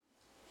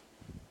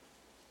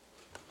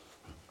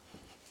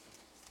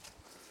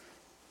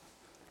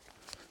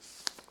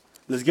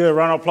Let's give a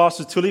round of applause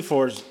to Tuli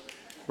for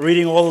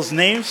reading all those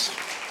names.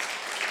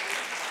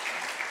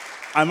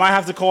 I might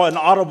have to call an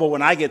audible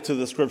when I get to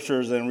the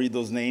scriptures and read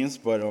those names,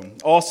 but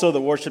also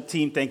the worship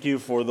team, thank you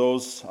for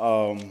those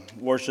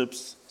worship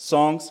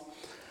songs.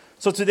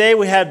 So today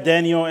we have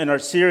Daniel in our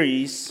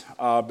series,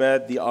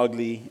 Bad, the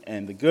Ugly,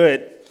 and the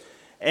Good.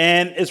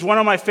 And it's one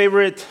of my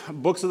favorite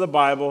books of the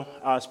Bible,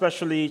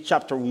 especially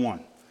chapter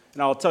 1.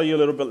 And I'll tell you a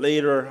little bit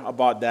later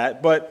about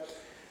that. But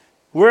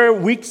we're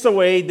weeks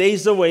away,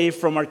 days away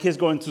from our kids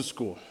going to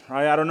school,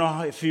 right? I don't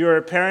know if you're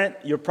a parent,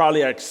 you're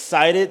probably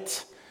excited,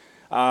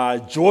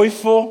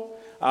 joyful.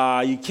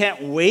 You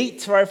can't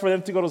wait, right, for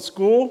them to go to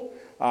school.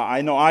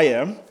 I know I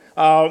am.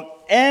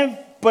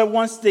 But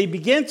once they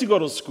begin to go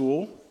to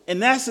school,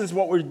 in essence,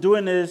 what we're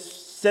doing is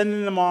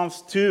sending them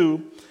off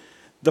to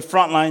the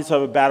front lines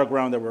of a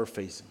battleground that we're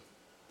facing.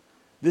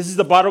 This is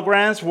the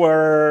battlegrounds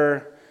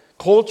where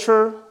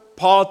culture,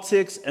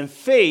 politics, and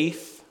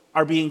faith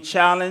are being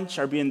challenged,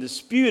 are being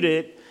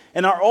disputed,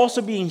 and are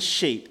also being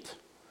shaped.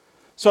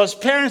 So as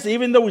parents,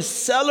 even though we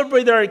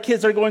celebrate that our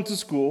kids are going to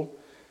school,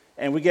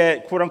 and we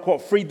get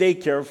quote-unquote free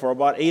daycare for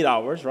about 8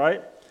 hours,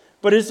 right?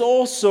 But it's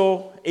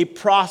also a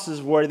process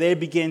where they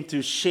begin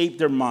to shape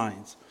their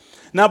minds.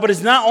 Now, but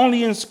it's not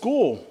only in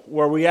school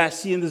where we are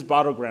seeing these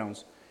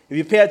battlegrounds. If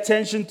you pay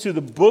attention to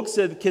the books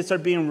that the kids are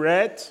being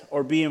read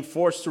or being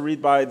forced to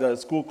read by the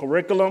school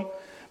curriculum,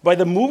 by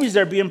the movies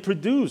that are being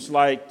produced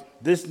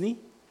like Disney,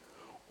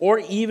 or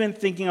even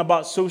thinking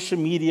about social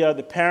media,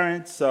 the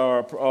parents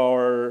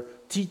or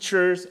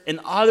teachers and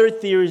other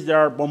theories that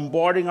are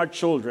bombarding our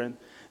children,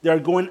 they are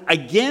going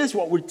against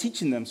what we're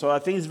teaching them. So I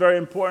think it's very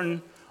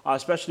important,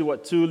 especially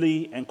what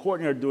Tuli and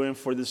Courtney are doing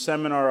for this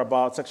seminar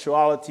about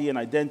sexuality and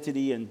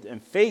identity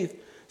and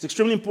faith. It's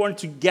extremely important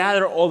to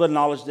gather all the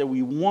knowledge that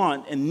we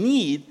want and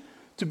need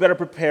to better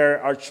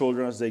prepare our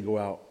children as they go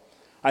out.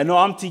 I know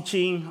I'm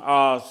teaching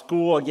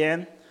school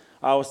again.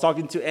 I was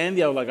talking to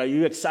Andy. I was like, are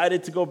you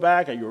excited to go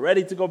back? Are you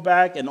ready to go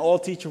back? And all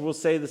teachers will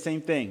say the same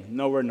thing.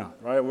 No, we're not,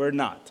 right? We're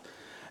not.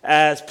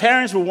 As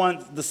parents, we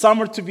want the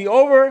summer to be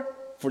over.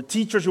 For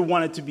teachers, we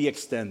want it to be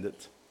extended.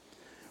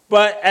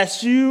 But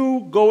as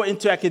you go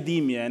into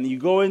academia and you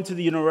go into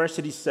the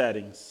university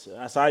settings,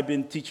 as I've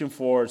been teaching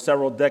for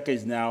several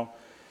decades now,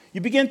 you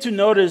begin to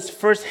notice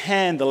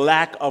firsthand the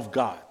lack of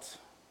God.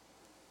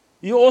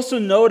 You also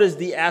notice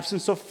the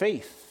absence of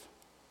faith.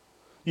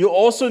 You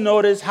also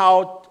notice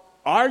how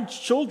our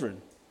children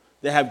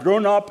that have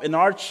grown up in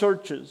our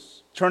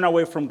churches turn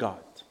away from God.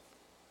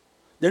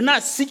 They're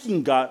not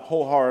seeking God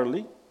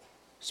wholeheartedly,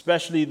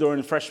 especially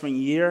during freshman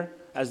year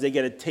as they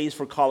get a taste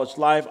for college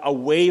life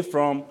away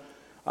from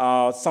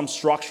some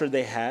structure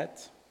they had.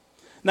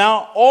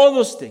 Now, all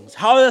those things,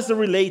 how does it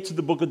relate to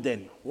the book of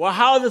Daniel? Well,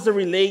 how does it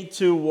relate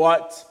to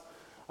what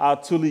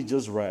Tuli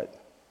just read?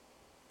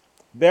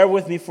 Bear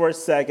with me for a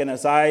second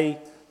as I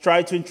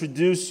try to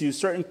introduce you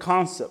certain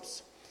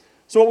concepts.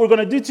 So what we're going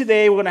to do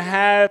today, we're going to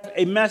have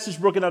a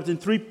message broken up in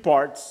 3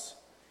 parts.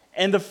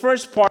 And the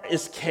first part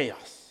is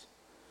chaos.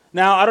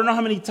 Now, I don't know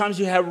how many times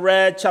you have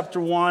read chapter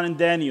 1 in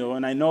Daniel,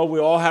 and I know we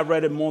all have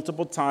read it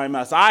multiple times,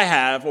 as I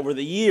have over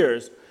the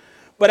years.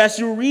 But as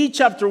you read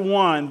chapter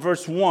 1,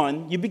 verse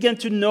 1, you begin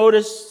to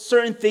notice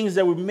certain things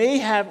that we may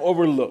have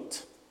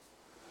overlooked.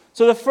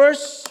 So the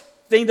first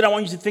thing that I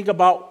want you to think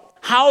about,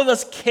 how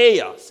does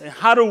chaos, and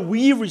how do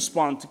we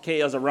respond to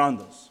chaos around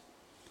us?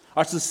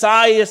 Our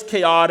society is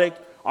chaotic.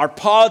 Our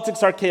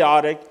politics are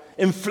chaotic.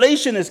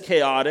 Inflation is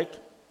chaotic.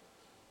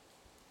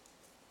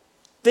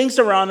 Things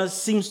around us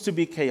seems to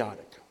be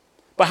chaotic.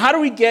 But how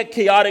do we get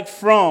chaotic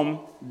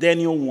from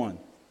Daniel 1?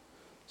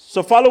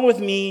 So follow with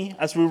me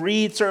as we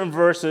read certain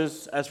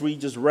verses as we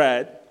just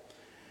read.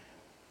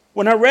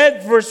 When I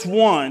read verse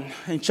 1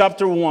 in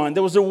chapter 1,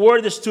 there was a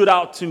word that stood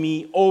out to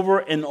me over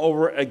and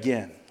over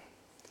again.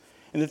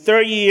 In the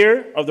 3rd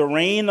year of the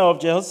reign of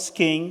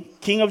Jehoiakim,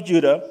 king of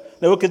Judah,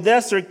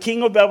 Nebuchadnezzar,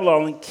 king of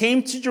Babylon,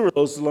 came to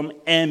Jerusalem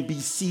and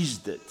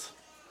besieged it.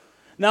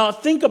 Now,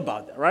 think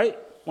about that, right?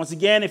 Once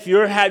again, if you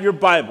have your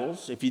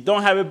Bibles, if you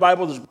don't have a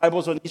Bible, there's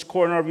Bibles on each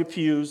corner of your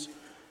pews.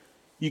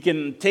 You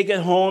can take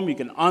it home, you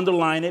can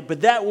underline it.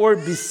 But that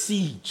word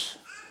besiege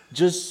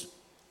just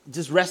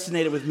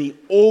resonated with me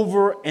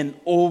over and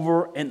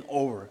over and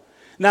over.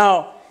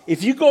 Now,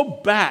 if you go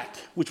back,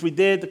 which we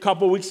did a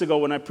couple of weeks ago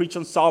when I preached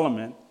on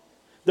Solomon,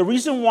 the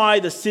reason why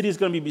the city is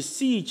going to be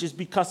besieged is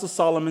because of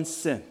Solomon's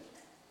sin.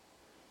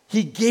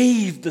 He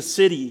gave the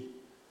city,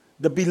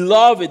 the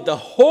beloved, the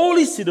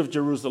holy city of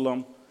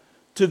Jerusalem,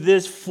 to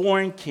this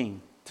foreign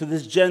king, to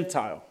this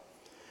Gentile.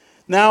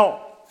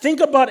 Now, think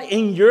about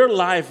in your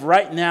life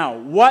right now,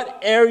 what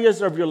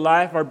areas of your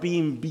life are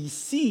being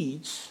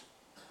besieged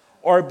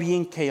or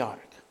being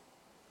chaotic?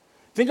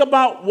 Think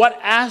about what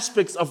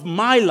aspects of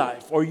my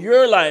life or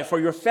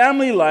your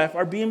family life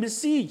are being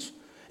besieged.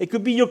 It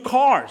could be your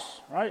cars,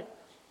 right?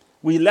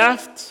 We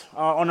left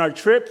on our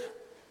trip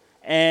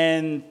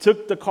and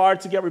took the car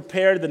to get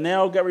repaired. The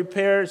nail got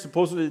repaired.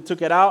 Supposedly they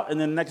took it out, and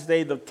then the next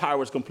day the tire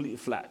was completely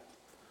flat.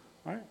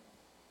 Right?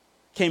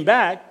 Came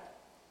back,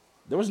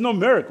 there was no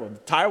miracle. The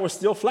tire was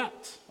still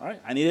flat.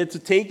 Right? I needed to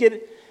take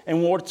it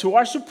And to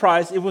our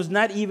surprise, it was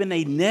not even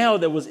a nail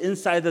that was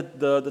inside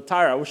the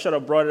tire. I wish I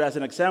have brought it as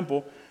an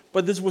example.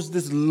 But this was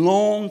this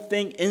long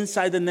thing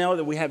inside the nail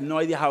that we have no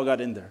idea how it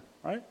got in there,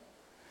 right?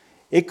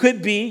 It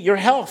could be your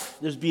health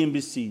that's being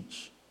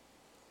besieged.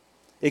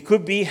 It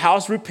could be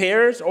house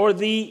repairs or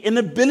the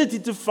inability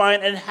to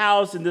find a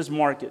house in this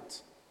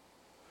market.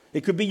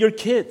 It could be your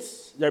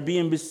kids that are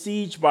being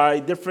besieged by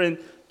different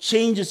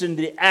changes in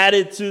the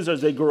attitudes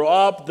as they grow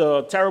up,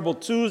 the terrible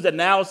twos that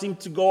now seem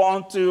to go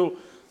on to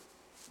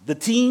the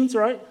teens,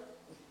 right?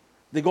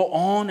 They go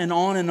on and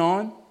on and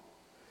on.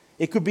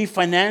 It could be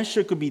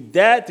financial, it could be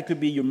debt, it could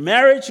be your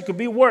marriage, it could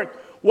be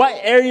work. What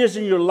areas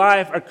in your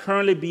life are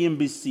currently being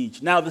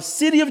besieged? Now, the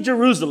city of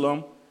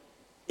Jerusalem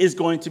is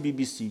going to be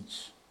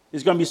besieged.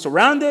 It's going to be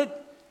surrounded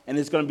and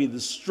it's going to be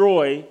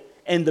destroyed,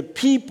 and the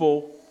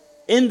people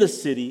in the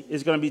city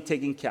is going to be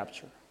taken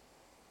capture.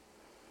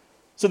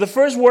 So the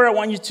first word I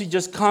want you to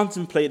just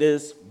contemplate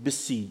is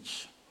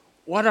besiege.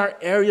 What are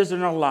areas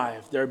in our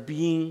life that are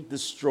being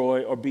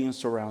destroyed or being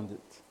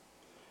surrounded?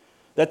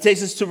 That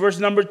takes us to verse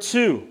number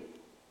 2.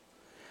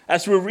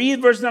 As we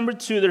read verse number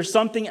 2, there's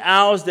something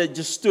else that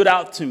just stood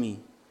out to me.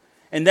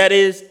 And that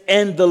is,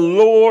 and the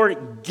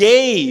Lord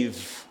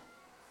gave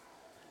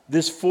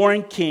this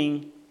foreign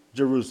king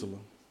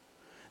Jerusalem.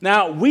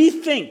 Now, we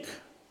think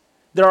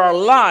there are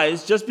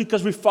lies just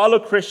because we follow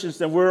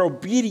Christians and we're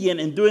obedient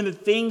and doing the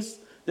things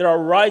that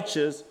are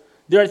righteous.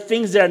 There are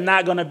things that are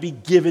not going to be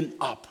given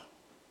up.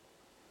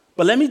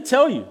 But let me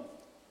tell you,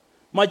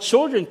 my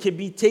children can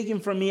be taken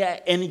from me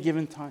at any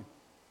given time.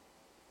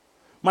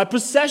 My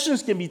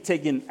possessions can be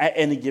taken at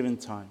any given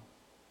time.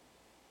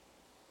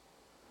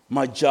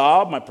 My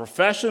job, my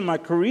profession, my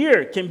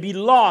career can be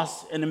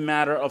lost in a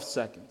matter of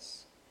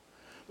seconds.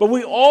 But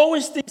we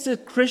always think as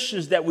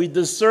Christians that we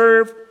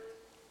deserve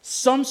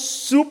some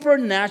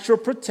supernatural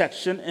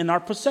protection in our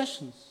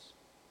possessions.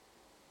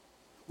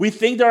 We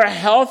think that our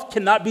health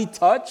cannot be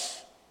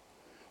touched.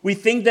 We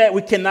think that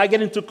we cannot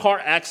get into car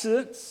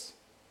accidents.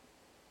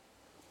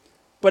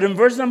 But in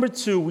verse number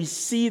 2, we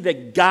see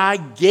that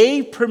God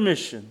gave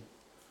permission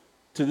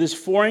to this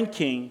foreign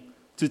king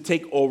to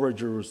take over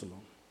Jerusalem.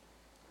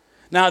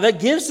 Now, that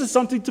gives us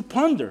something to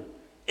ponder.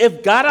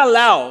 If God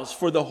allows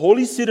for the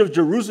holy city of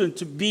Jerusalem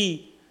to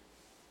be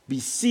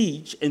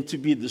besieged and to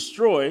be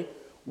destroyed,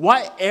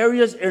 what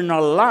areas in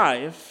our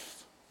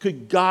life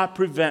could God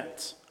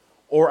prevent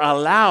or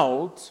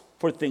allow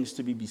for things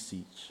to be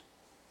besieged?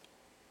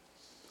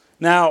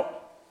 Now,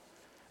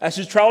 as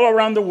you travel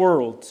around the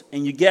world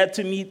and you get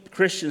to meet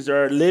Christians that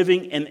are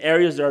living in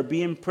areas that are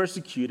being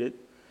persecuted,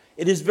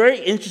 it is very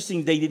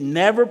interesting they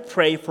never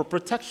pray for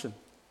protection.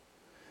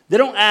 They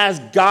don't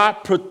ask,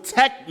 God,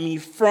 protect me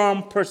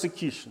from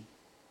persecution.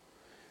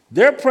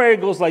 Their prayer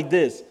goes like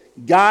this: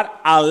 God,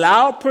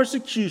 allow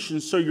persecution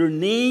so your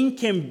name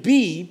can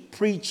be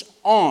preached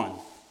on.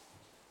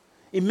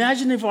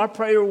 Imagine if our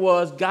prayer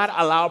was, God,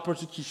 allow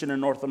persecution in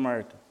North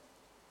America.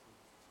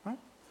 Right?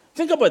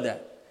 Think about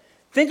that.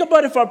 Think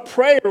about if our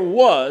prayer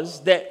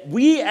was that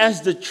we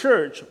as the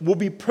church will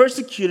be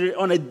persecuted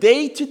on a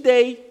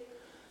day-to-day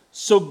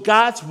so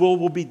God's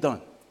will be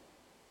done.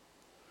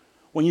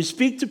 When you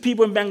speak to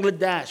people in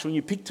Bangladesh, when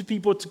you speak to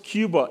people to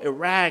Cuba,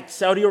 Iraq,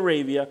 Saudi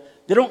Arabia,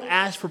 they don't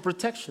ask for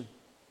protection.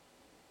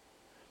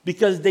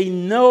 Because they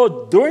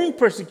know during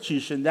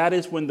persecution, that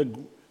is when the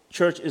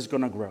church is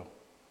going to grow.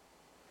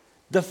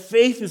 The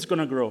faith is going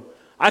to grow.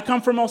 I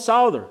come from El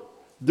Salvador.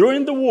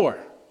 During the war,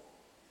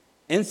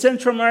 in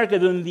Central America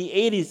during the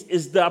 80s,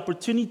 is the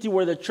opportunity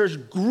where the church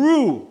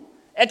grew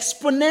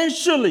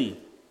exponentially.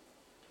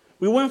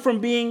 We went from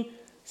being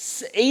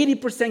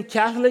 80%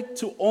 Catholic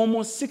to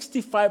almost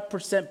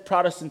 65%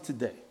 Protestant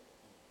today.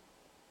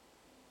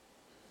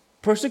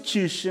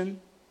 Persecution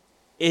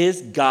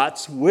is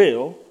God's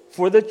will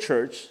for the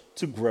church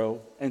to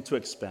grow and to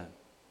expand.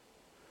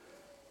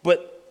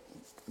 But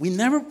we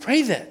never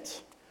pray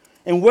that.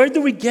 And where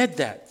do we get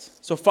that?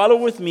 So follow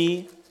with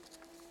me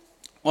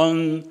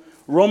on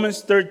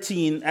Romans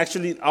 13.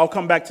 Actually, I'll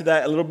come back to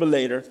that a little bit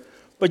later.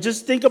 But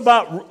just think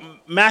about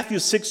Matthew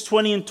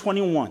 6:20 and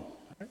 21.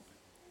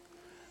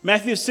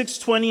 Matthew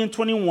 6:20 and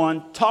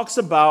 21 talks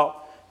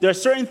about there are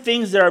certain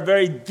things that are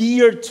very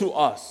dear to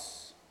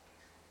us.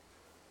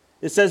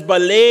 It says,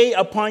 but lay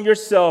upon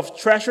yourself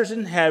treasures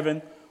in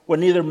heaven where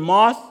neither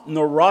moth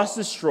nor rust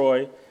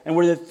destroy, and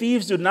where the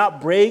thieves do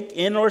not break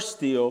in or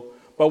steal,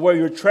 but where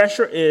your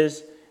treasure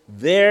is,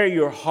 there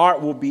your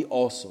heart will be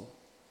also.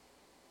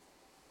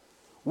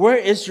 Where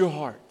is your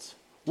heart?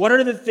 What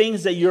are the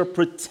things that you're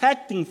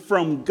protecting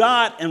from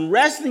God and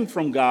wresting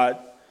from God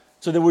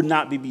so they would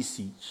not be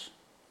besieged?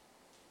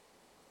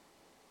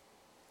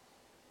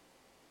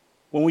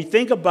 When we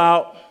think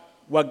about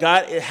what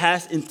God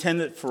has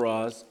intended for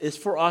us, is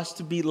for us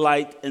to be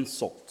light and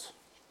salt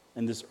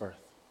in this earth.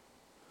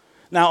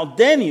 Now,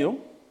 Daniel,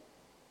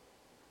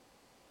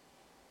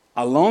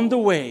 along the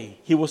way,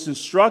 he was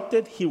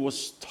instructed, he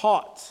was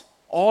taught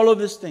all of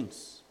these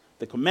things,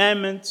 the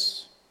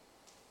commandments.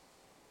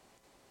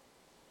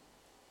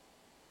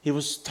 He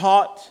was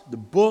taught the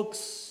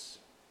books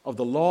of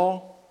the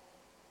law.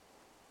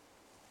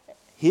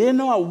 He didn't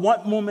know at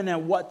what moment,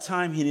 at what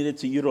time he needed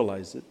to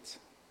utilize it.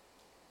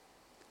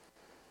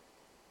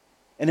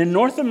 And in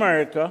North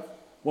America,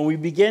 when we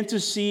begin to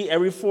see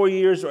every 4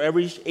 years or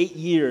every 8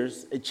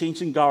 years a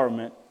change in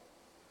government,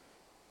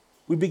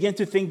 we begin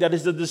to think that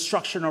is the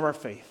destruction of our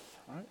faith,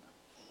 right?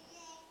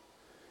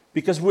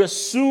 Because we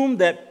assume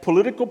that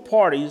political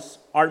parties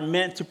are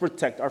meant to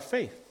protect our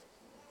faith.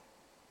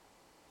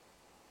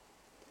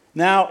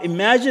 Now,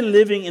 imagine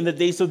living in the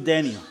days of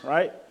Daniel,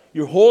 right?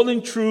 You're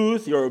holding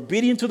truth, you're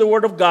obedient to the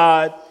word of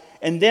God,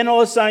 and then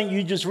all of a sudden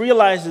you just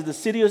realize that the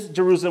city of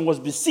Jerusalem was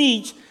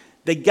besieged,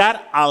 that God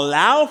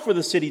allowed for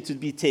the city to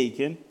be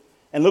taken.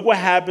 And look what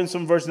happens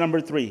from verse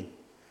number 3.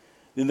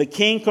 Then the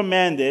king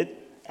commanded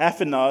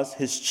Athanas,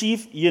 his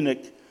chief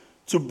eunuch,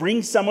 to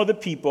bring some of the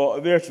people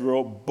of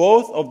Israel,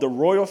 both of the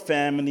royal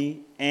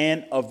family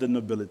and of the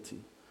nobility.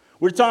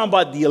 We're talking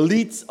about the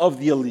elites of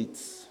the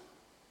elites.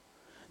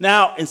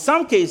 Now, in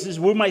some cases,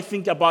 we might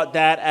think about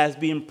that as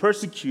being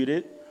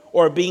persecuted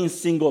or being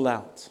singled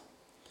out.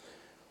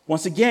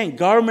 Once again,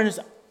 governments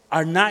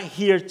are not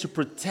here to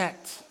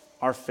protect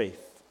our faith.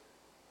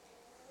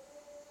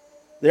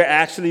 They're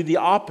actually the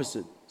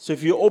opposite. So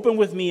if you open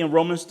with me in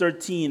Romans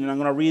 13, and I'm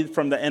going to read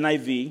from the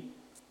NIV,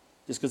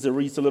 just because it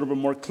reads a little bit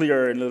more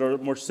clear and a little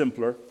bit more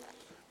simpler.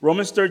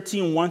 Romans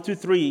 13,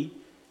 1-3,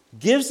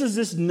 gives us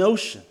this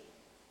notion.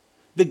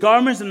 The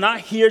governments are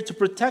not here to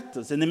protect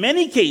us. And in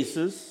many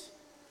cases,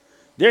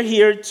 they're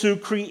here to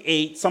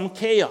create some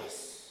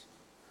chaos.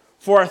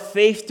 For our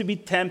faith to be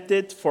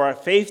tempted, for our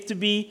faith to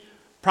be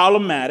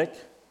problematic.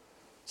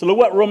 So look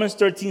what Romans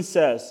 13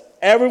 says.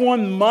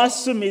 Everyone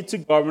must submit to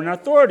government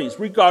authorities,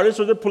 regardless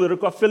of their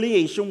political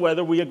affiliation,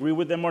 whether we agree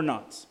with them or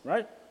not,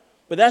 right?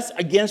 But that's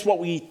against what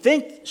we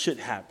think should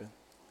happen.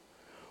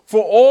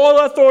 For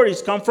all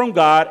authorities come from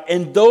God,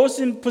 and those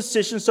in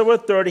positions of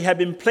authority have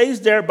been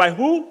placed there by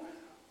who?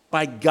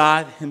 By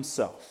God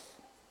himself.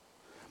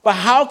 But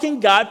how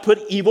can God put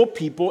evil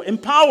people in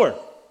power?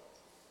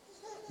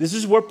 This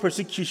is where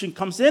persecution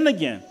comes in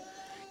again.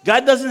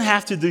 God doesn't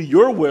have to do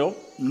your will,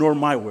 nor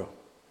my will.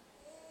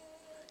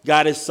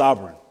 God is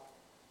sovereign.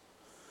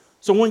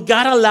 So when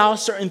God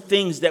allows certain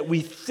things that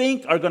we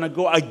think are going to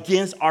go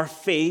against our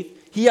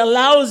faith, he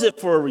allows it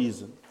for a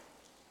reason.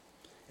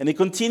 And it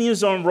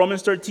continues on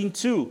Romans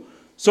 13:2.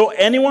 So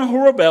anyone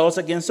who rebels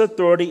against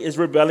authority is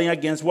rebelling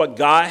against what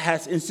God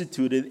has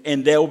instituted,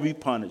 and they will be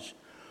punished.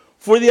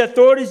 For the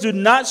authorities do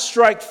not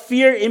strike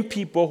fear in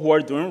people who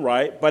are doing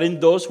right, but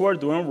in those who are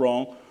doing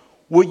wrong.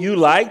 Would you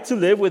like to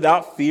live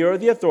without fear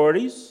of the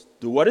authorities?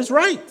 Do what is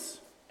right,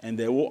 and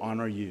they will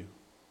honor you.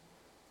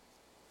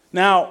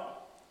 Now,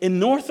 in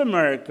North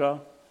America,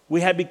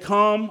 we have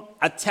become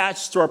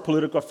attached to our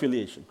political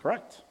affiliation,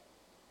 correct?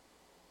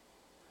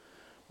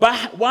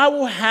 But what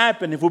will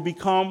happen if we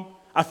become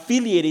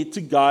affiliated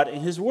to God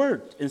and his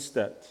word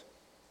instead?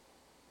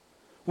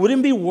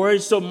 Wouldn't be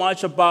worried so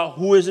much about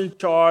who is in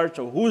charge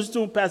or who's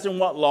passing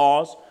what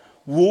laws.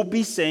 We'll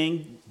be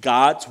saying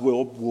God's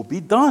will be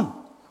done,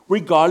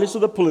 regardless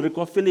of the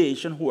political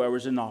affiliation,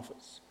 whoever's in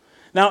office.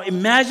 Now,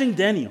 imagine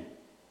Daniel.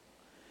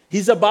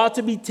 He's about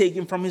to be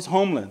taken from his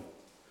homeland,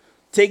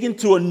 taken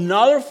to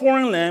another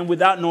foreign land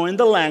without knowing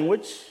the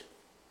language,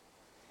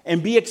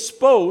 and be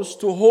exposed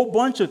to a whole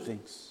bunch of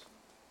things.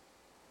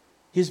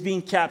 He's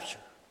being captured.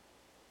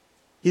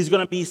 He's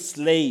going to be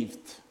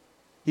slaved.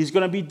 He's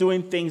going to be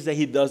doing things that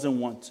he doesn't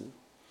want to.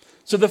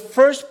 So the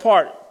first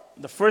part,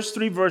 the first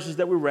 3 verses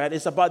that we read,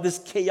 is about this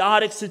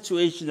chaotic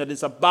situation that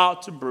is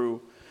about to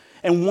brew.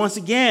 And once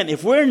again,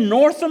 if we're in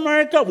North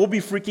America, we'll be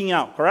freaking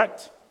out,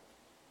 correct?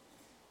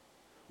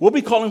 We'll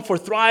be calling for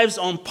thrives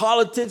on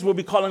politics. We'll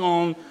be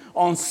calling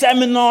on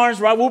seminars,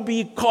 right? We'll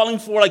be calling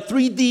for like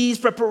 3Ds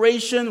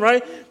preparation,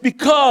 right?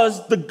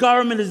 Because the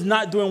government is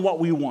not doing what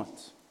we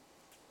want.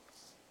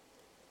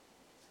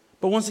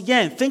 But once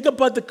again, think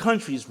about the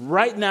countries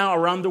right now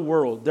around the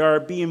world that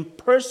are being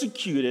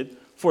persecuted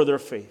for their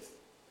faith.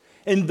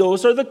 And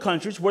those are the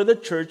countries where the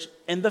church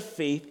and the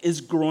faith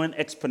is growing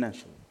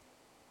exponentially.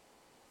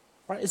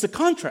 Right? It's a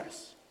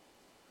contrast.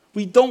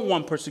 We don't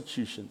want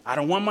persecution. I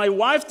don't want my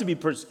wife to be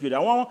persecuted.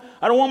 I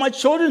don't want my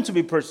children to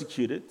be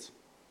persecuted.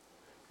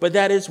 But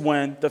that is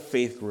when the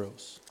faith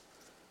grows.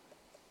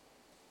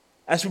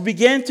 As we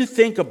begin to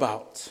think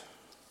about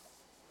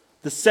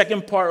the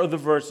second part of the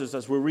verses,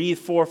 as we read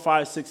 4,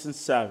 5, 6, and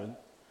 7,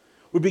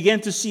 we begin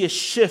to see a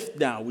shift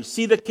now. We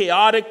see the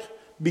chaotic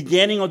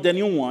beginning of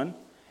Daniel 1,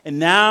 and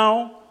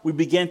now we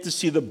begin to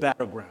see the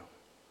battleground,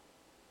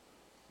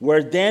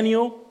 where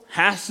Daniel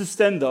has to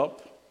stand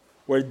up,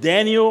 where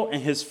Daniel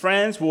and his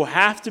friends will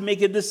have to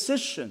make a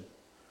decision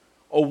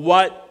of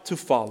what to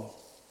follow.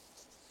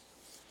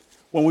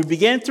 When we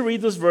begin to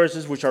read those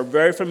verses, which are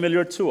very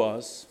familiar to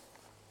us,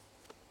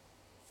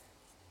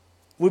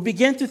 we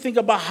begin to think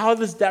about how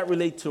does that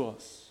relate to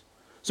us.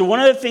 So one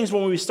of the things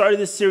when we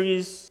started this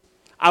series,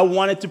 I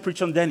wanted to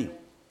preach on Daniel.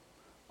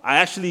 I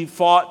actually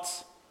fought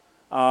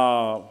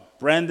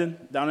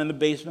Brandon down in the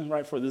basement,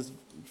 right, for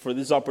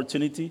this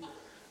opportunity.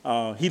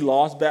 He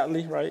lost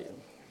badly, right?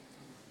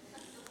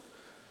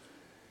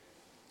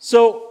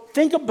 So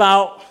think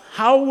about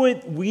how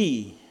would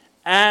we,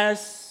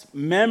 as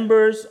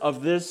members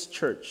of this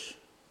church,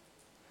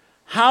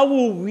 how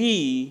will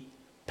we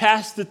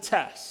pass the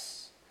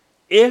test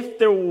if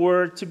there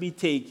were to be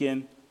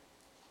taken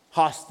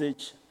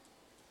hostage,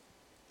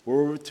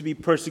 were to be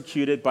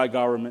persecuted by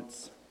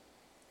governments?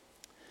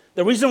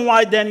 The reason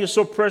why Daniel is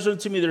so personal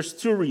to me, there's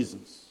two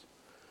reasons.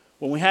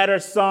 When we had our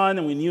son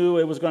and we knew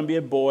it was going to be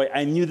a boy,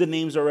 I knew the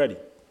names already.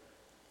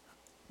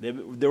 They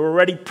were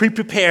already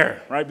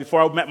pre-prepared, right,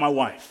 before I met my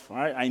wife.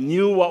 Right? I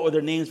knew what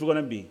their names were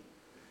going to be.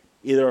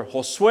 Either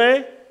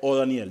Josue or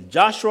Daniel.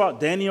 Joshua,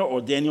 Daniel,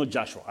 or Daniel,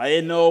 Joshua. I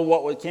didn't know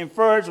what came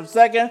first or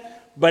second,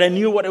 but I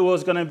knew what it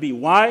was going to be.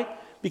 Why?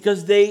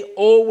 Because they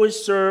always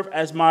serve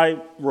as my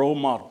role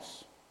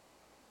models.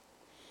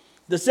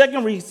 The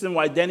second reason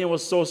why Daniel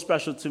was so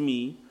special to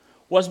me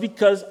was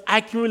because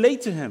I can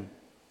relate to him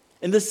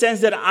in the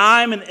sense that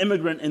I'm an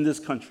immigrant in this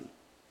country.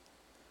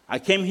 I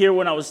came here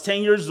when I was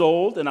 10 years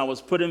old, and I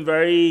was put in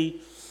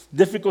very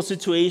difficult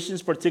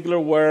situations,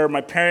 particularly where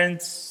my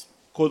parents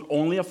could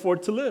only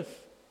afford to live.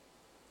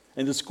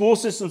 And the school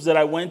systems that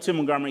I went to in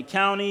Montgomery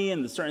County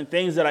and the certain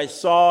things that I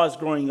saw as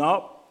growing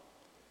up.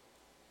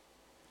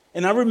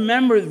 And I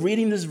remember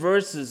reading these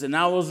verses, and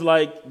I was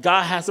like,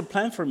 God has a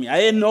plan for me. I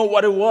didn't know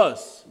what it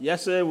was.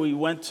 Yesterday, we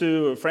went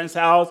to a friend's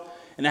house,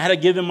 and I had to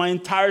give them my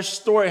entire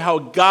story, how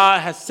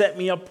God has set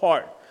me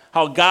apart,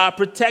 how God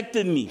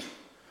protected me.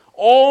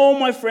 All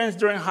my friends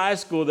during high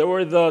school, they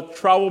were the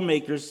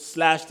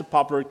troublemakers / the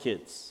popular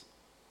kids.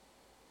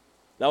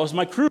 That was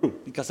my crew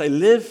because I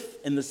live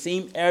in the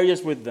same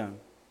areas with them.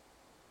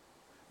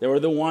 They were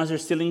the ones that were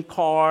stealing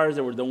cars.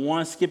 They were the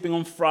ones skipping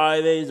on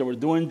Fridays. They were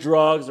doing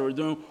drugs. They were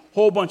doing a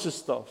whole bunch of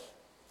stuff.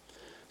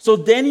 So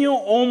Daniel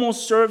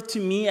almost served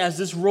to me as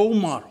this role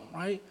model,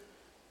 right?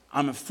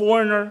 I'm a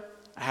foreigner.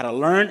 I had to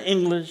learn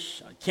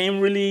English. I came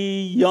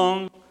really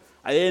young.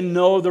 I didn't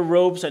know the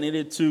ropes. I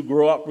needed to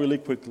grow up really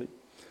quickly.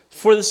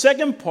 For the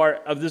second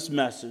part of this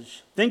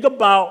message, think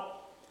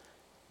about,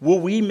 will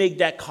we make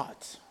that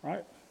cut,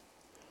 right?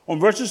 On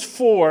verses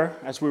 4,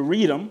 as we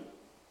read them,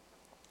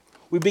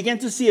 we begin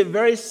to see a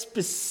very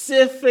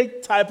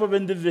specific type of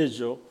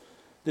individual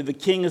that the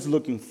king is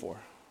looking for.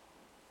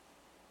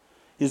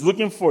 He's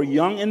looking for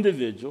young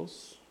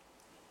individuals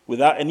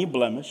without any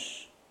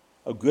blemish,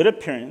 of good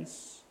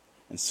appearance,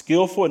 and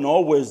skillful in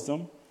all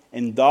wisdom,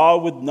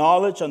 endowed with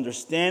knowledge,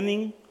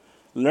 understanding,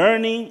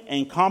 learning,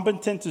 and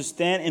competent to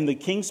stand in the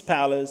king's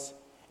palace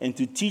and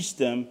to teach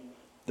them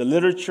the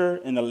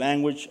literature and the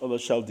language of the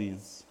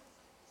Chaldeans.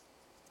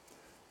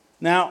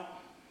 Now,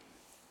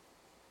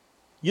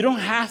 you don't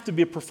have to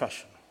be a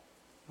professional.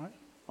 Right?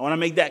 I want to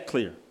make that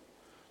clear.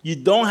 You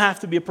don't have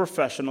to be a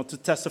professional to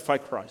testify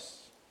Christ.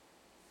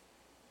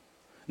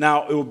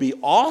 Now, it would be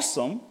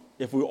awesome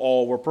if we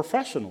all were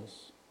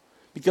professionals,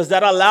 because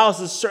that allows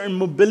us certain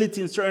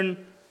mobility and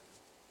certain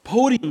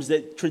podiums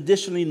that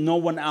traditionally no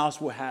one else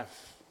will have.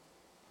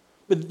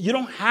 But you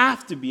don't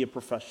have to be a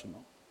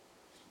professional.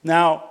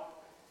 Now,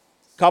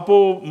 a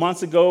couple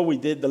months ago, we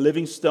did the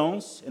Living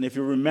Stones. And if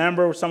you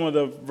remember some of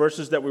the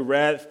verses that we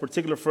read,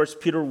 particularly 1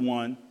 Peter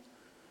 1,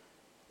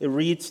 it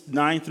reads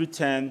 9 through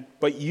 10,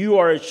 "But you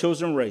are a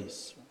chosen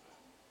race,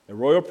 a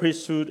royal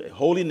priesthood, a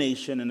holy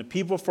nation, and a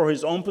people for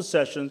his own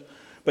possession,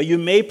 but you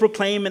may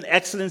proclaim an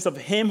excellence of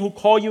him who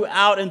called you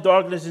out in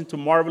darkness into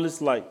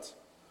marvelous light.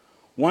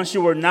 Once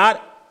you were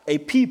not a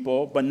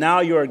people, but now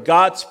you are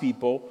God's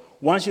people.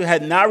 Once you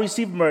had not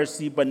received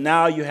mercy, but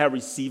now you have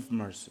received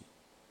mercy."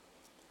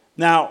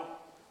 Now,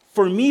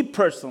 for me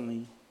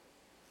personally,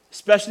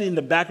 especially in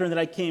the background that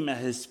I came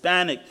as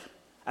Hispanic,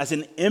 as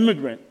an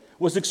immigrant,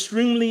 was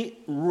extremely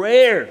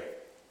rare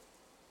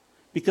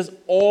because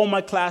all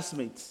my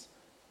classmates,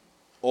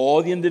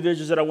 all the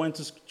individuals that I went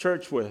to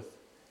church with,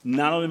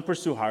 none of them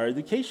pursue higher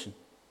education.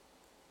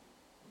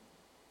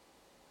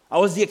 I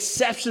was the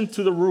exception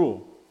to the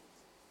rule.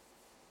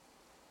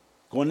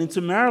 Going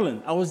into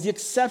Maryland, I was the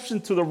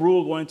exception to the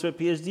rule going to a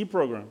PhD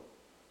program.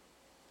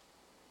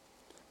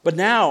 But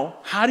now,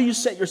 how do you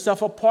set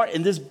yourself apart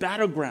in this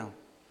battleground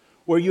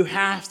where you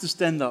have to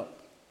stand up?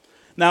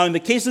 Now, in the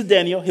case of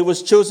Daniel, he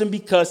was chosen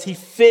because he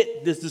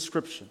fit this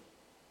description.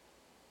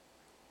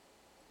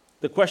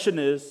 The question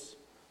is,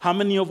 how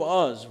many of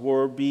us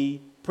will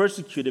be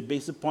persecuted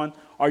based upon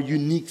our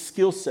unique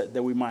skill set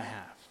that we might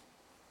have?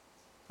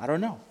 I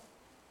don't know.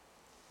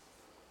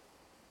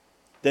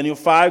 Daniel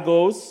 5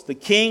 goes, "The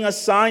king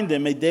assigned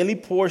them a daily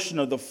portion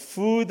of the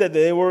food that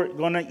they were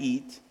going to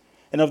eat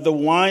and of the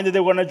wine that they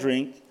were going to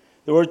drink.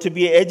 They were to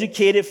be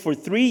educated for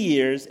 3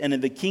 years, and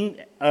at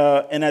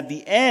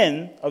the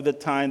end of the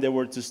time, they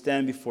were to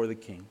stand before the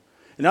king."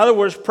 In other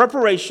words,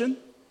 preparation.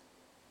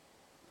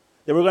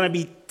 They were going to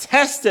be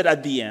tested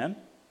at the end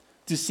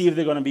to see if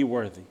they're going to be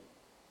worthy.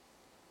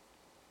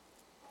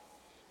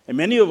 And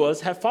many of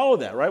us have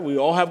followed that, right? We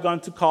all have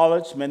gone to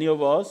college. Many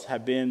of us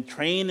have been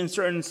trained in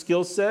certain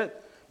skill set.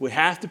 We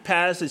have to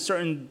pass a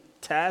certain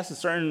test, a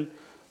certain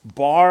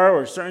bar,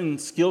 or certain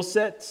skill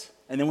sets,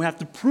 and then we have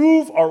to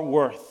prove our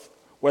worth,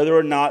 whether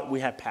or not we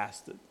have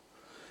passed it.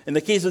 In the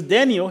case of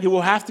Daniel, he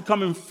will have to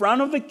come in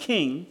front of the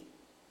king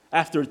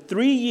after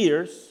 3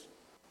 years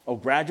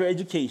of graduate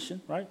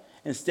education, right?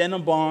 And stand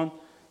upon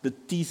the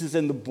thesis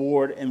and the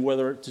board and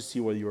whether to see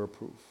whether you're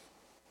approved.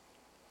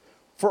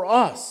 For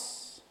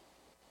us,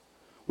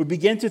 we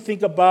begin to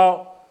think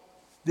about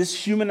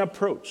this human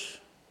approach.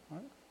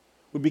 Right?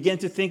 We begin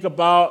to think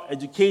about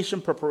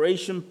education,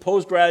 preparation,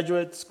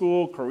 postgraduate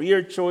school,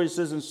 career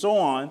choices, and so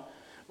on.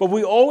 But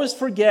we always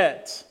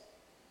forget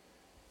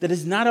that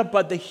it's not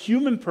about the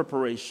human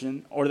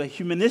preparation or the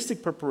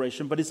humanistic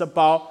preparation, but it's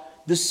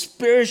about the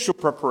spiritual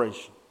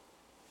preparation.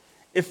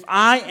 If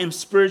I am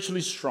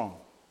spiritually strong,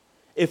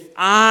 if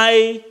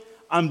I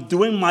am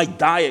doing my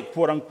diet,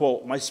 quote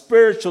unquote, my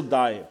spiritual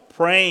diet,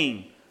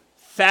 praying,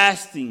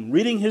 fasting,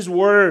 reading His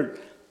Word,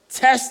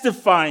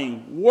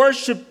 testifying,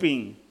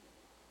 worshiping,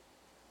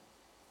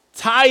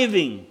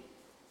 tithing,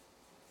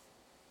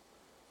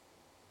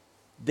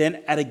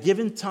 then at a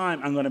given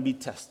time, I'm going to be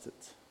tested.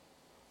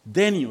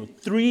 Daniel,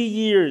 3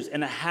 years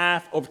and a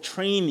half of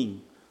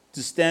training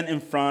to stand in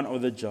front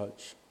of the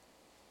judge.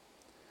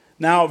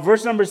 Now,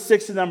 verse number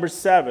 6 and number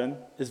 7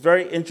 is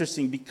very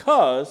interesting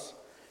because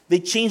they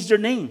changed their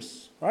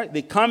names, right?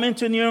 They come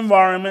into a new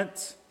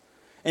environment,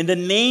 and the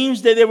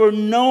names that they were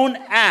known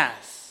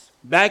as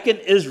back in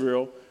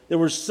Israel, they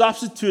were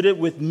substituted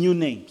with new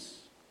names.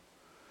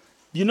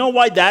 Do you know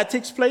why that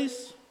takes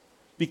place?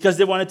 Because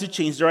they wanted to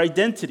change their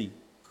identity.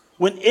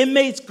 When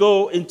inmates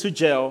go into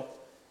jail,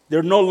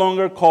 they're no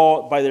longer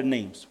called by their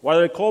names. What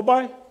are they called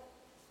by?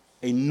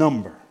 A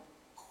number.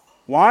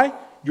 Why?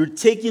 You're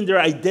taking their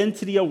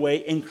identity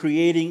away and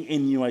creating a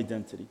new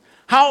identity.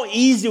 How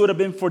easy it would have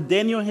been for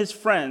Daniel and his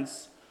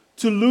friends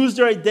to lose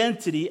their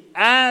identity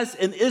as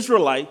an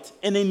Israelite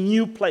in a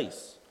new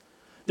place.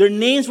 Their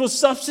names were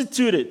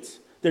substituted.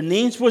 Their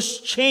names was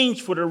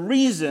changed for the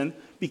reason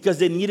because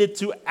they needed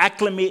to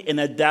acclimate and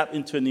adapt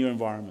into a new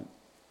environment.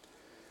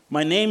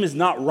 My name is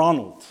not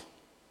Ronald.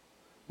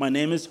 My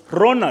name is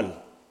Ronald,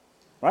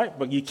 right?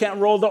 But you can't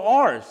roll the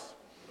R's,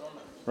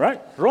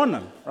 right?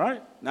 Ronald,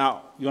 right?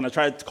 Now, you're going to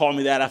try to call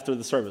me that after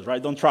the service,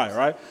 right? Don't try,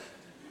 right?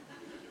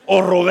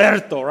 Or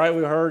Roberto, right?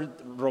 We heard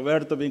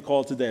Roberto being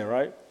called today,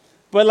 right?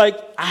 But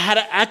I had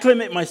to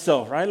acclimate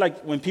myself,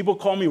 right? When people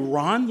call me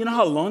Ron, you know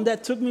how long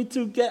that took me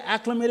to get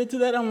acclimated to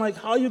that? I'm like,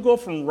 how you go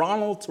from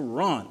Ronald to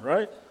Ron,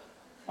 right?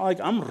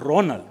 I'm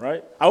Ronald,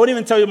 right? I wouldn't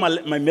even tell you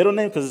my middle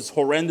name because it's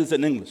horrendous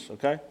in English,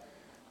 okay?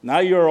 Now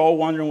you're all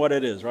wondering what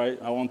it is, right?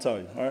 I won't tell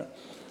you, all right?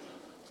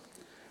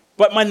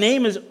 But my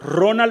name is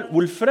Ronald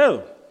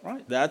Wilfredo,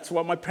 right? That's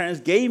what my parents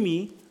gave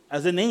me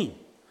as a name.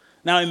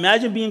 Now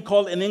imagine being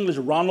called in English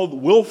Ronald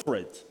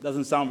Wilfred.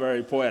 Doesn't sound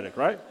very poetic,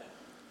 right?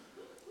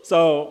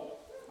 So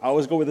I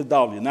always go with the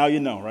W. Now you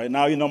know, right?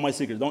 Now you know my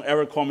secret. Don't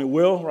ever call me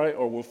Will, right?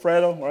 Or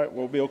Wilfredo, right?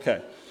 We'll be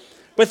okay.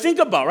 But think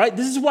about, right?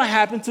 This is what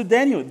happened to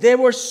Daniel. They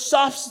were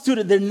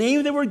substituted. The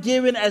name they were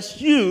given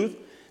as youth,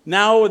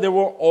 now they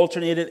were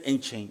alternated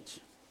and changed.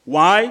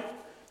 Why?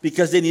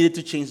 Because they needed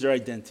to change their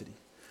identity.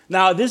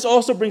 Now, this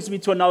also brings me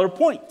to another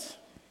point.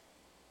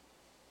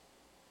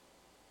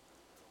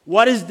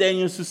 What is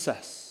Daniel's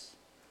success?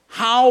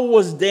 How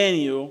was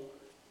Daniel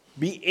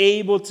be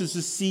able to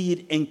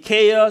succeed in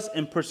chaos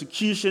and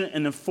persecution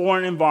in a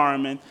foreign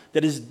environment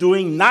that is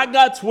doing not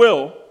God's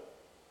will,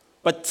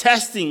 but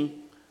testing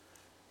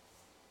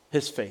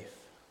his faith?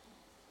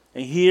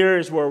 And here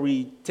is where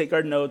we take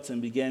our notes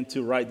and begin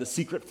to write the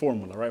secret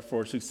formula, right,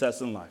 for success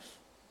in life.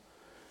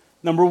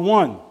 Number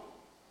one,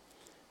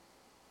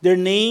 their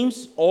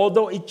names,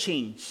 although it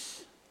changed,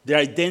 their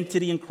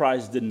identity in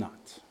Christ did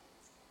not.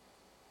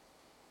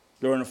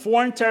 They were in a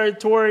foreign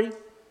territory.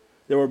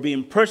 They were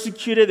being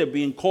persecuted. They were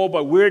being called by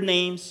weird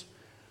names.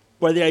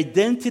 But their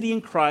identity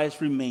in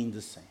Christ remained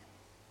the same.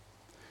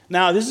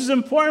 Now, this is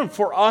important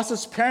for us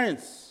as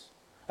parents,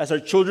 as our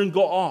children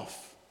go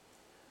off.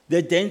 The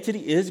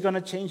identity is going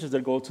to change as they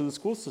go to the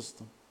school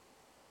system.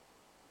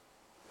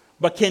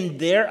 But can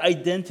their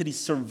identity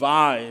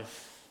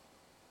survive?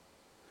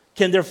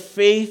 Can their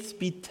faith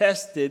be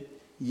tested,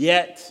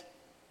 yet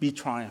be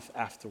triumphed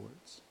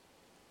afterwards?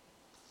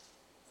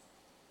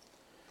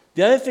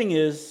 The other thing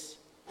is,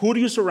 who do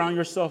you surround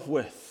yourself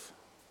with?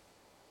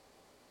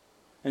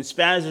 In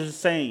Spanish, there's a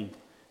saying,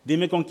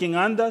 dime con quién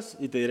andas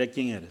y te diré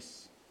quién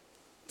eres.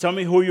 Tell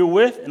me who you're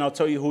with, and I'll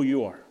tell you who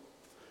you are.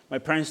 My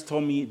parents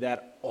told me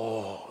that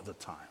all the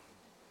time.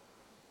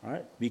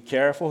 Right? Be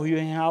careful who you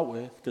hang out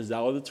with, because that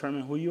will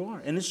determine who you are.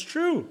 And it's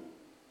true.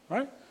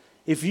 Right?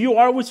 If you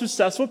are with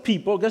successful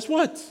people, guess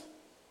what?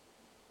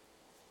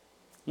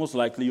 Most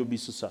likely you'll be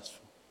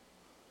successful.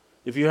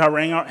 If you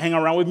hang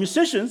around with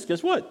musicians,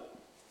 guess what?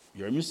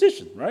 You're a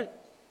musician, right?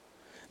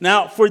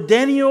 Now, for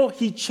Daniel,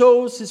 he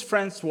chose his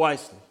friends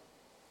wisely.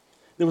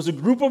 There was a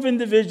group of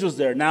individuals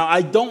there. Now,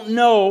 I don't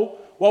know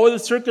what were the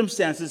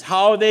circumstances,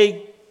 how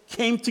they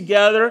came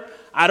together.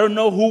 I don't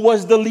know who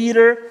was the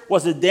leader.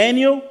 Was it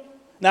Daniel?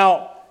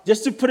 Now,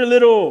 just to put a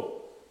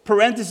little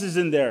parenthesis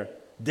in there,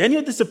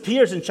 Daniel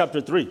disappears in chapter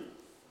 3.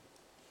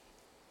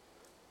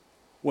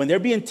 When they're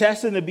being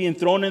tested and they're being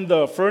thrown in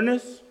the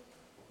furnace,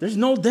 there's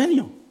no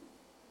Daniel.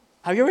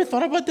 Have you ever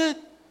thought about that?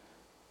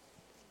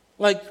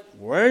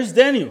 Where's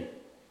Daniel?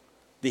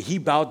 Did he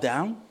bow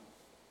down?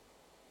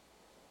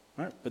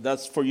 right? But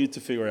that's for you to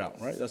figure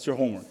out, right? That's your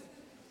homework.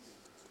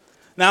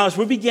 Now, as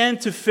we begin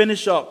to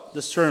finish up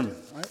the sermon,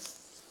 right,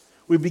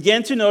 we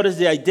begin to notice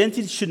the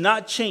identity should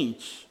not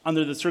change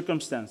under the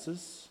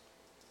circumstances.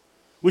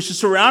 We should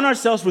surround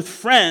ourselves with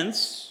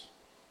friends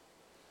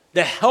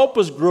that help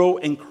us grow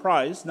in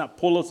Christ, not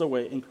pull us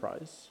away in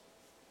Christ.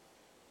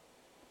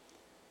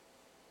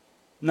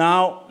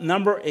 Now,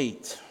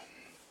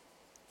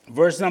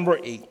 verse number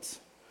 8.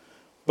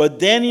 But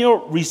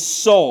Daniel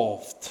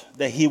resolved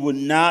that he would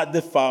not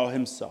defile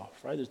himself.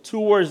 Right? There's two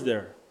words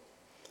there.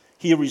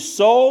 He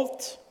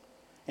resolved,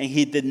 and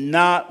he did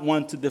not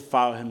want to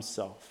defile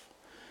himself.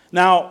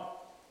 Now,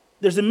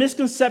 there's a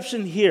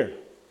misconception here.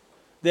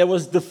 There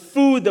was the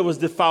food that was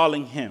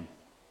defiling him.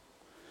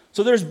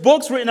 So there's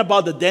books written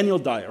about the Daniel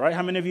diet, right?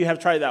 How many of you have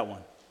tried that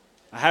one?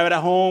 I have it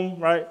at home,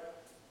 right?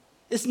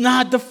 It's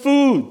not the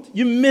food.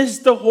 You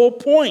missed the whole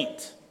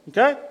point,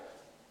 okay?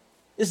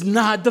 It's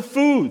not the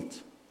food.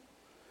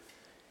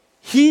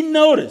 He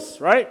noticed,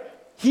 right?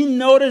 He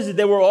noticed that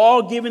they were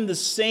all given the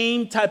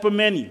same type of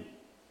menu.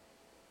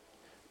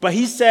 But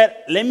he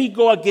said, let me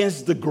go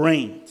against the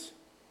grain.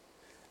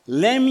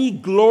 Let me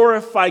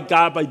glorify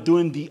God by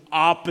doing the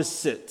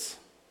opposite.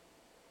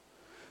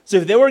 So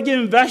if they were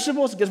given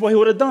vegetables, guess what he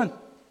would have done?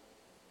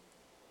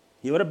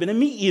 He would have been a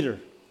meat eater,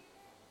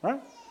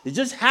 right? It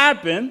just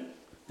happened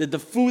that the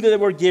food that they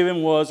were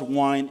given was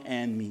wine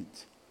and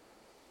meat.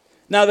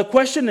 Now the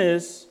question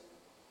is,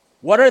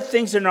 what are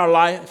things in our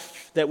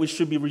life that we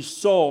should be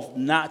resolved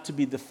not to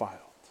be defiled?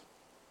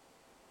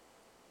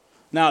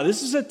 Now,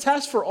 this is a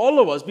test for all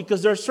of us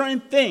because there are certain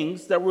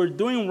things that we're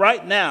doing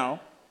right now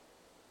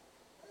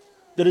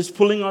that is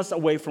pulling us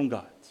away from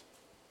God,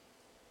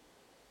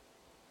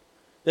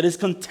 that is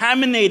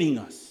contaminating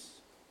us,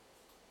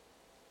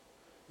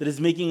 that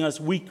is making us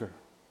weaker.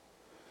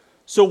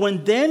 So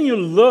when Daniel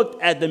looked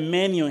at the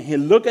menu, he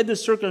looked at the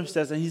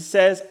circumstance, and he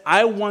says,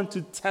 I want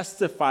to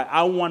testify.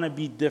 I want to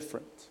be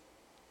different.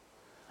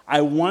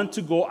 I want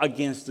to go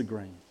against the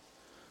grain.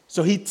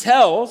 So he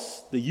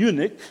tells the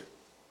eunuch,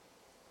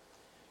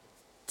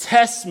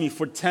 test me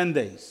for 10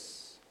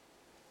 days.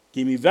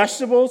 Give me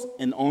vegetables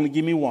and only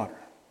give me water.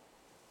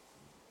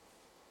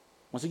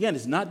 Once again,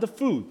 it's not the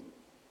food.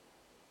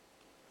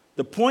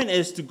 The point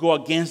is to go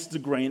against the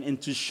grain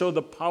and to show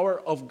the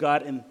power of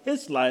God in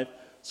his life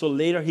so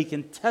later he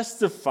can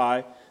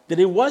testify that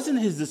it wasn't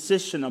his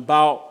decision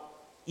about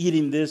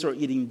eating this or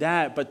eating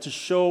that, but to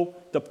show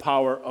the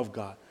power of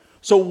God.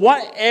 So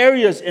what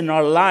areas in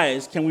our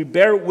lives can we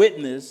bear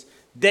witness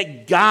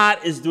that God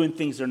is doing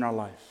things in our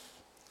life?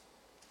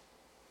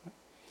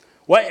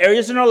 What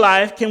areas in our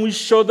life can we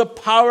show the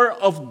power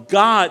of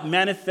God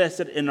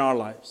manifested in our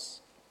lives?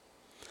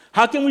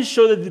 How can we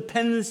show the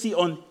dependency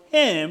on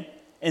him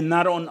and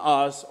not on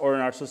us or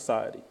in our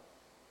society?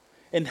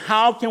 And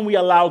how can we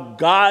allow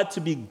God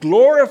to be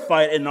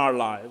glorified in our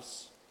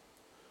lives,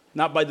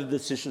 not by the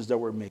decisions that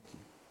we're making?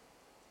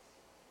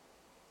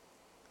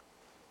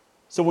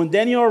 So when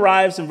Daniel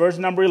arrives in verse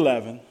number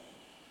 11,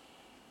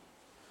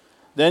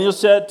 Daniel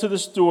said to the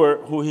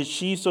steward, who his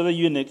chiefs or the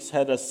eunuchs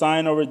had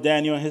assigned over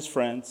Daniel and his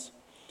friends,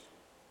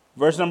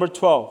 verse number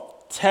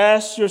 12,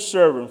 test your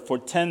servant for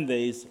 10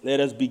 days. Let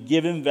us be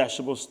given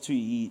vegetables to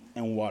eat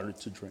and water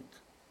to drink.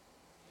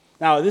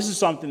 Now, this is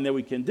something that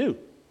we can do.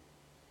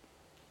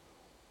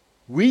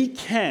 We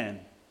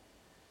can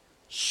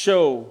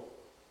show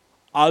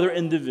other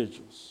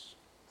individuals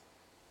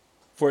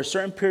for a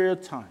certain period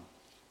of time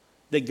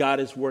that God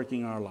is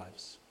working in our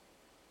lives.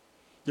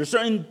 There are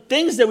certain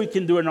things that we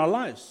can do in our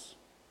lives,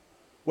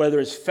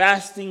 whether it's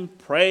fasting,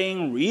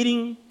 praying,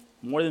 reading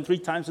more than 3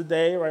 times a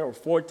day, right, or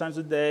 4 times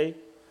a day.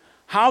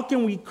 How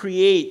can we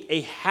create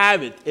a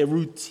habit, a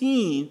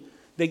routine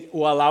that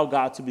will allow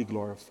God to be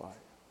glorified?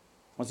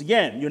 Once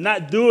again, you're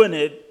not doing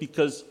it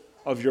because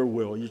of your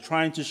will. You're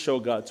trying to show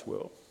God's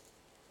will.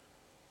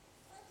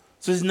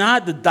 So it's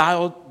not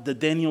the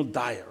Daniel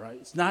diet, right?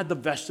 It's not the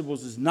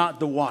vegetables. It's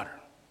not the water.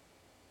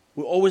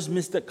 We always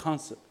miss that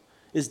concept.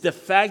 It's the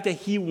fact that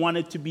he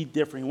wanted to be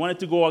different. He wanted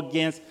to go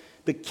against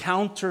the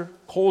counter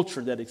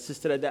culture that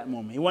existed at that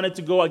moment. He wanted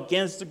to go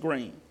against the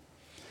grain.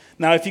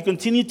 Now, if you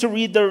continue to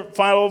read the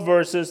final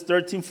verses,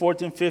 13,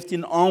 14,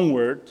 15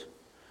 onward,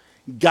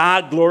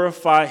 God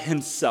glorified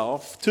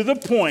himself to the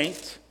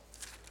point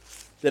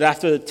that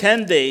after the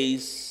 10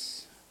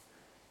 days,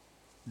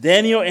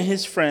 Daniel and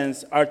his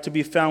friends are to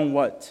be found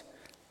what?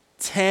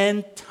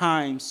 10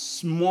 times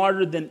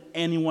smarter than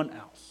anyone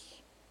else.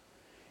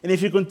 And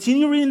if you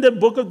continue reading the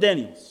book of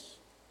Daniel,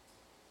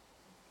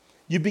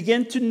 you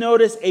begin to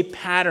notice a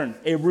pattern,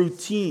 a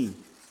routine.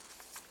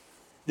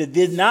 That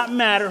did not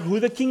matter who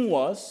the king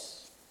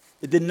was.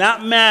 It did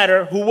not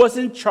matter who was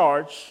in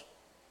charge.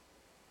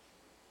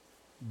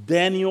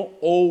 Daniel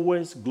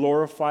always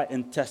glorified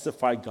and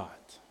testified God.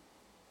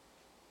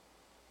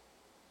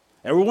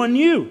 Everyone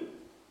knew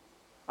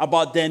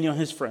about Daniel and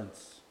his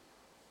friends.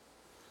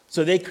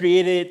 So they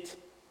created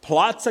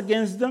plots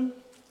against them.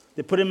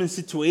 They put them in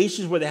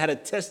situations where they had to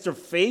test their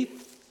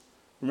faith.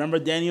 Remember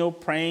Daniel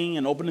praying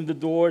and opening the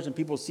doors and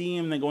people seeing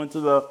him and then going to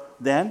the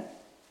den,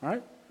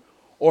 right?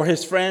 or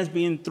his friends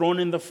being thrown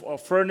in the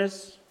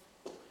furnace,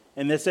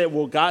 and they said,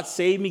 will God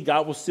save me?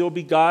 God will still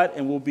be God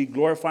and will be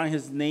glorifying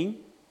his name.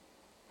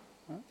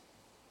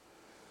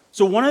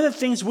 So one of the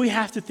things we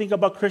have to think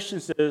about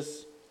Christians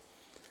is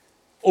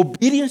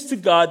obedience to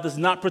God does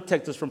not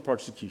protect us from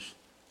persecution.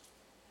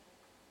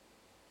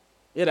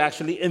 It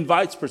actually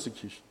invites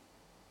persecution.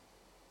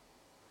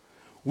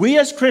 We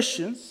as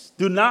Christians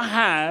do not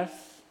have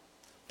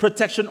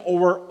protection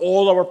over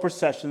all of our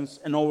possessions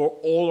and over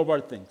all of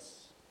our things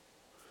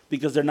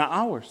because they're not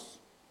ours.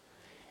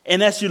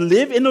 And as you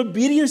live in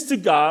obedience to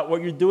God,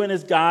 what you're doing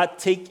is, God,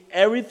 take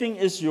everything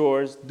is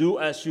yours, do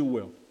as you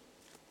will.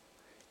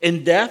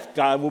 In death,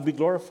 God will be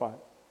glorified.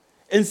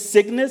 In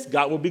sickness,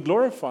 God will be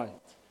glorified.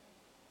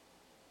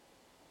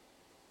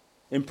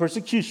 In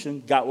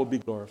persecution, God will be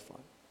glorified.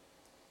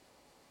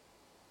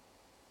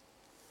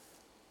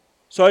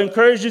 So I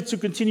encourage you to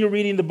continue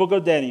reading the book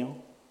of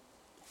Daniel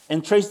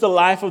and trace the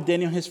life of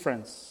Daniel and his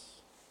friends.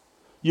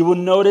 You will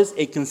notice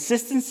a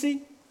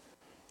consistency,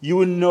 you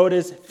will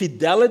notice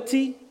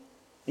fidelity,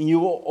 and you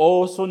will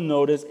also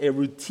notice a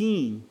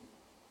routine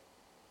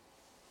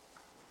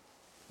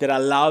that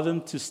allowed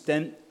them to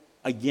stand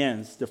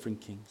against different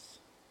kings.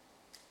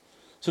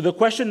 So the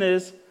question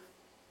is,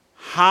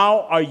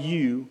 how are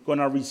you going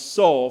to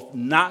resolve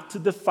not to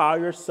defile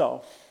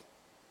yourself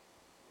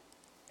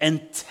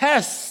and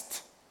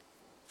test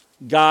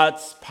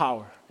God's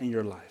power in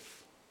your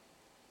life?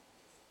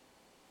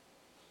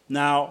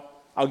 Now,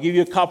 I'll give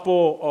you a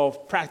couple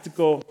of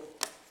practical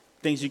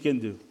things you can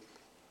do.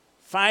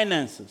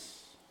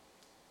 Finances.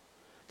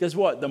 Guess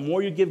what? The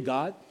more you give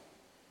God,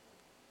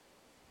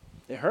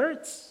 it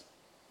hurts.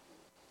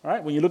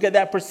 Right? When you look at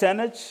that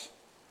percentage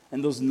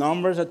and those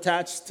numbers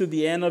attached to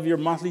the end of your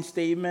monthly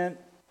statement,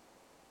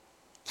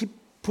 keep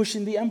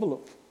pushing the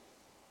envelope.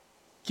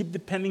 Keep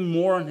depending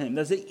more on him.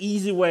 That's an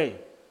easy way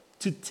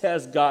to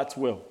test God's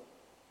will.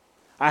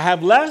 I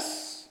have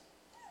less.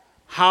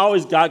 How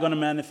is God going to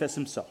manifest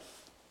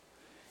himself?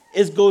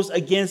 It goes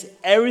against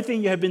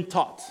everything you have been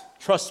taught.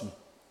 Trust me.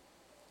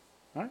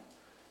 Right?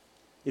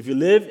 If you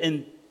live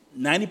in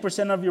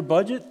 90% of your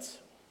budget,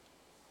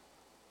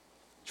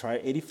 try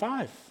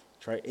 85,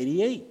 try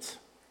 88.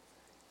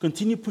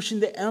 Continue pushing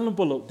the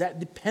envelope, that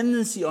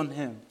dependency on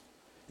him,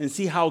 and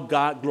see how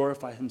God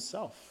glorifies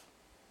himself.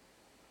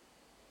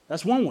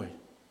 That's one way.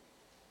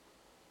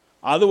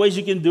 Other ways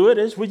you can do it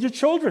is with your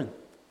children.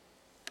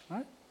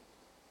 Right?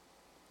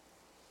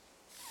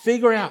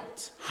 Figure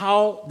out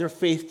how their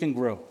faith can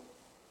grow.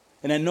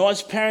 And I know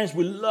as parents,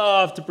 we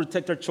love to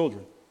protect our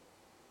children.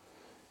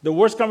 The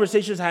worst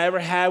conversations I ever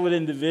had with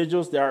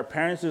individuals that are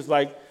parents is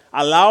like,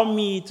 allow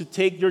me to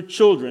take your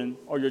children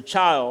or your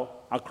child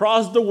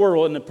across the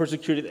world in a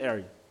persecuted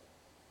area.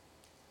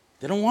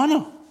 They don't want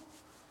to.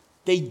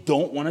 They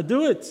don't want to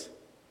do it.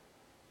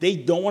 They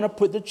don't want to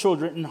put their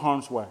children in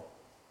harm's way.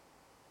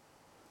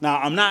 Now,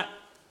 I'm not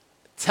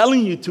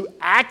telling you to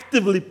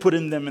actively put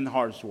them in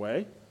harm's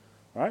way,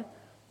 right?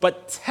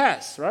 But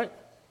test, right?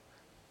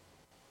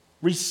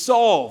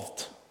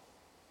 Resolved.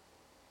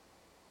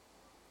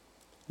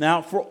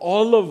 Now, for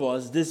all of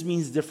us, this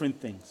means different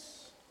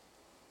things.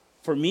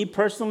 For me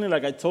personally,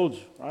 like I told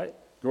you, right?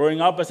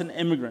 Growing up as an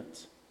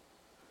immigrant,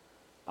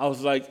 I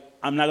was like,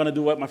 I'm not going to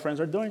do what my friends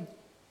are doing.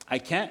 I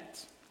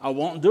can't. I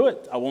won't do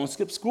it. I won't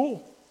skip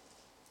school.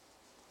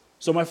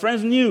 So my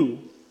friends knew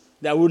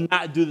that I would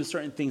not do the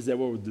certain things that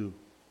we would do.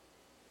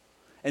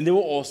 And they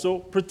will also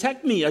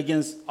protect me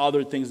against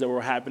other things that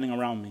were happening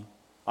around me.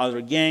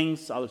 Other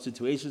gangs, other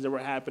situations that were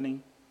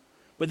happening.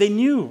 But they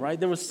knew, right?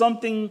 There was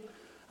something.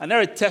 I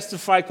never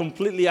testified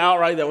completely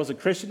outright that I was a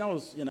Christian. I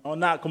was,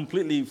 not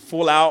completely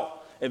full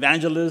out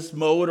evangelist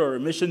mode or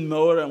mission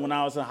mode when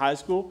I was in high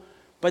school.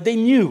 But they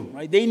knew,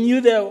 right? They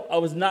knew that I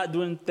was not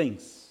doing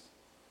things.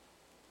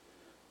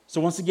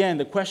 So once again,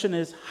 the question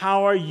is,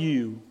 how are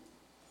you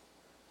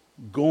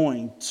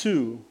going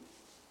to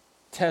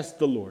test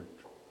the Lord?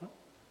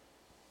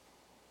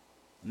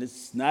 And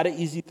it's not an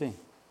easy thing.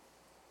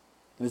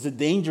 And it's a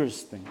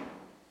dangerous thing.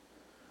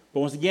 But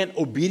once again,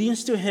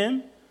 obedience to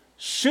him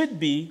should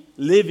be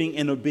living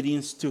in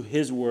obedience to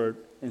his word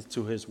and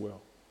to his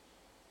will.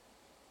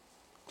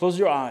 Close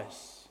your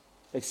eyes.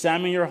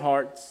 Examine your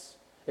hearts.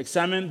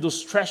 Examine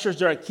those treasures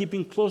that are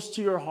keeping close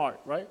to your heart,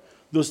 right?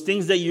 Those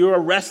things that you are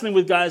wrestling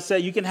with God and say,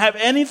 you can have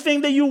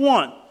anything that you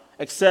want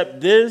except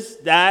this,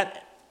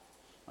 that,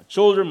 my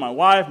children, my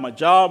wife, my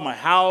job, my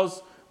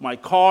house, my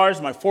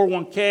cars, my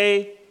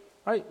 401k,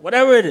 right?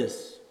 Whatever it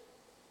is.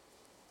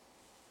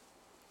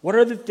 What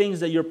are the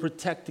things that you're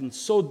protecting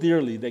so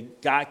dearly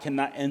that God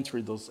cannot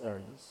enter those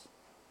areas?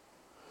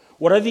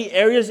 What are the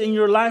areas in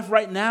your life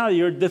right now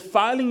you're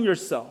defiling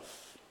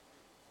yourself?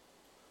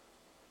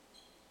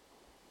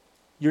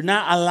 You're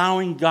not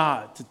allowing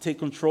God to take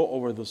control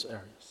over those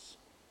areas.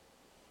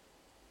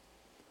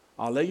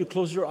 I'll let you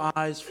close your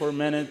eyes for a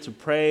minute to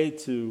pray,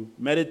 to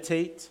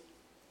meditate.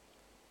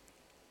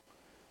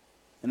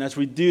 And as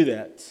we do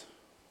that,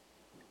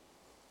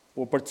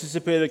 we'll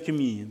participate in the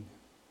communion.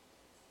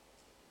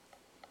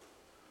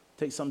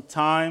 Take some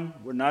time.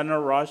 We're not in a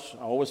rush. I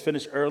always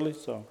finish early,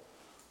 so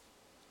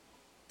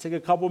take a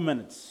couple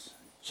minutes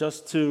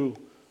just to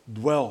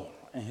dwell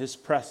in his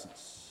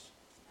presence.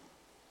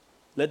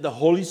 Let the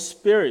Holy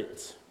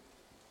Spirit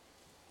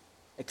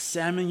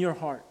examine your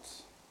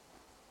hearts.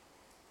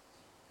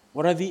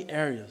 What are the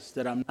areas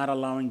that I'm not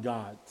allowing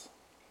God?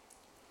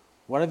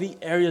 What are the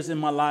areas in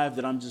my life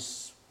that I'm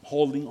just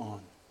holding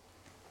on?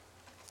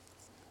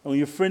 And when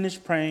you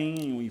finish praying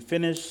and when you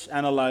finish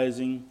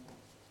analyzing,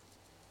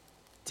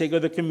 take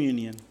of the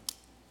communion.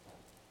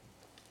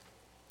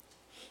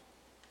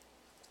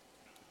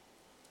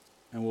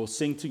 And we'll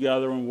sing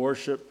together and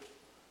worship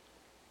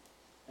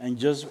and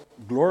just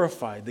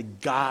glorify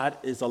that God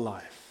is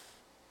alive.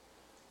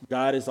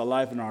 God is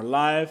alive in our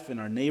life, in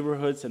our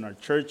neighborhoods, in our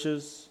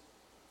churches,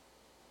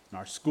 in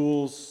our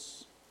schools.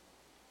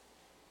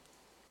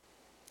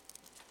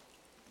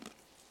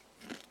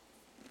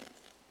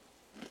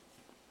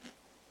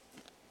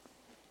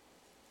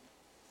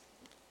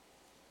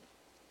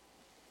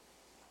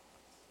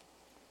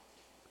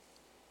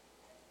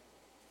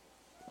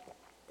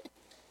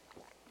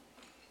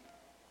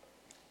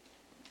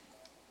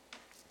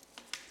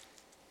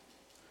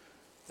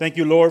 Thank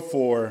you, Lord,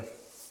 for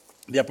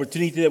the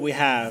opportunity that we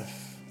have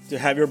to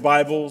have your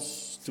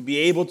Bibles, to be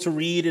able to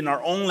read in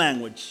our own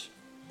language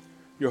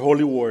your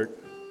holy word.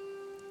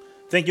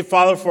 Thank you,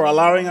 Father, for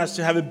allowing us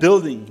to have a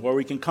building where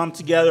we can come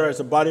together as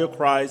a body of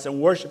Christ and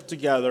worship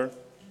together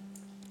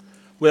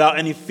without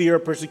any fear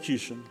of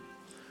persecution.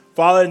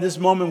 Father, in this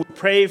moment, we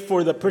pray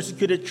for the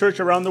persecuted church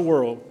around the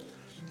world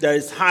that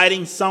is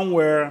hiding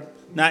somewhere,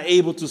 not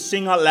able to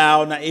sing out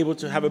loud, not able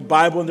to have a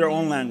Bible in their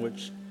own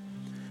language.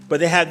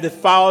 But they have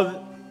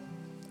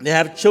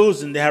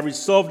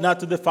resolved not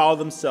to defile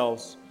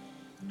themselves.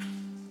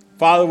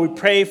 Father, we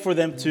pray for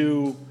them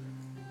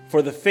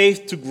for the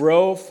faith to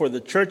grow, for the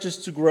churches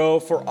to grow,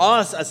 for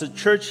us as a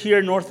church here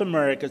in North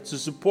America to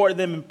support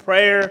them in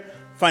prayer,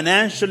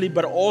 financially,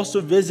 but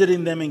also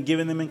visiting them and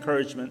giving them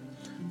encouragement.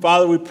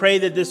 Father, we pray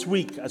that this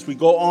week, as we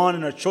go on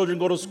and our children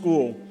go to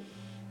school,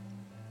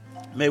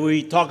 may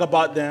we talk to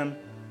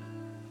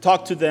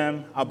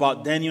them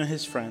about Daniel and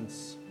his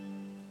friends,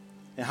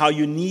 and how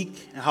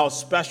unique and how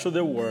special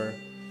they were,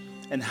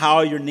 and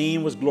how your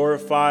name was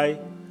glorified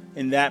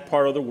in that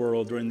part of the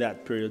world during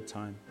that period of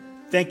time.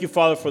 Thank you,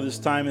 Father, for this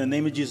time. In the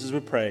name of Jesus we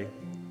pray.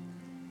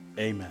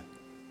 Amen.